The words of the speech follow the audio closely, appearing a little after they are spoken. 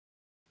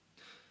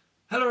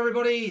Hello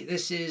everybody,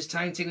 this is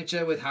Tyne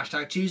Signature with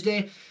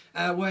 #Tuesday.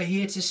 We're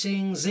here to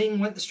sing Zing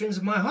Went the Strings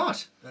of My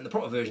Heart, and the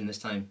proper version this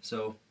time,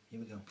 so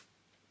here we go.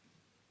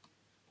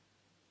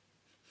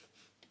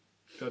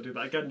 Gotta do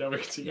that again now, we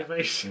can see your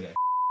face. Okay.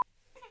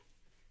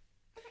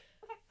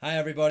 Hi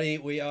everybody,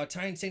 we are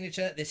Tyne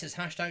Signature, this is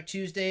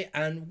 #Tuesday,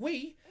 and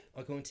we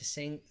are going to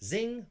sing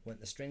Zing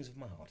Went the Strings of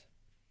My Heart.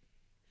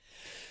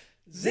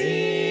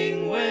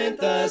 Zing went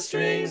the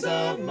strings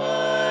of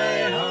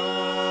my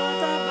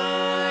heart, of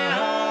my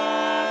heart,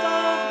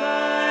 of my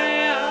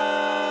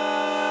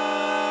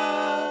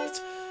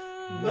heart,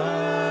 my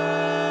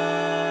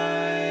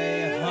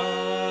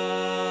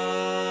heart.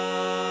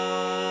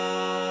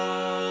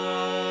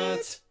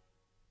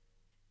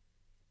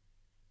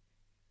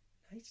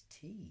 Nice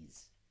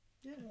tease.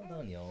 Yeah, well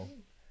done, y'all.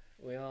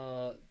 We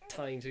are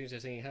Tyne Signature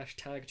singing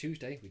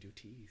 #Tuesday. We do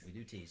tease. We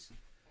do tease.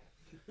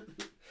 We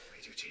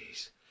do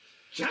tease.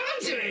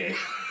 Jonty!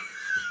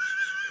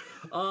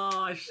 Oh,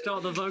 I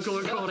stopped the vocal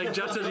recording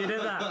just as you did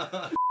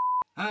that.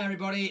 Hi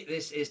everybody,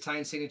 this is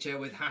Tyne Signature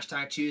with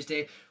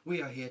 #Tuesday.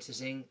 We are here to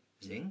sing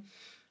Zing.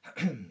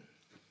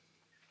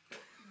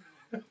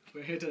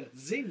 We're here to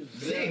zing.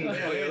 Zing! We're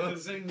here to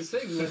sing,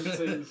 sing, sing,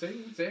 sing,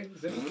 sing, sing,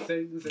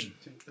 sing, sing.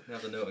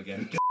 Have the note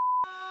again.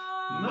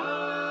 My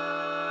heart.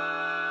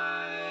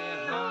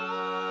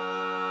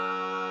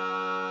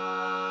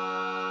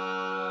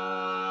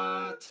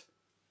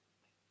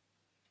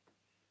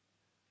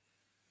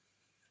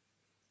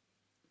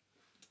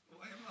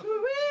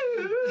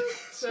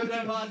 So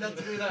damn hard not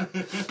to do that.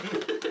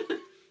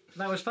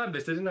 That was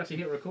fabulous. They didn't actually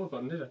hit a record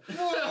button, did it?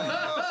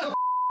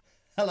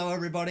 Hello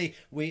everybody,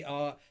 we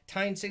are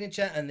Tyne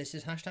Signature and this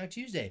is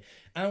 #Tuesday.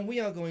 And we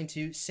are going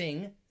to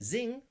sing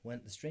Zing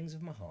Went the Strings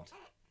of My Heart.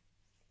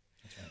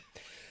 That's right.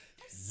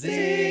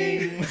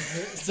 Zing!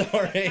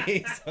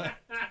 Sorry.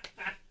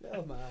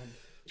 Oh man.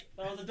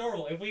 That was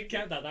adorable. If we'd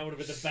kept that, that would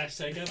have been the best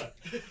thing ever.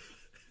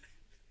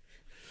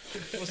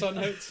 What's our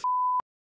notes?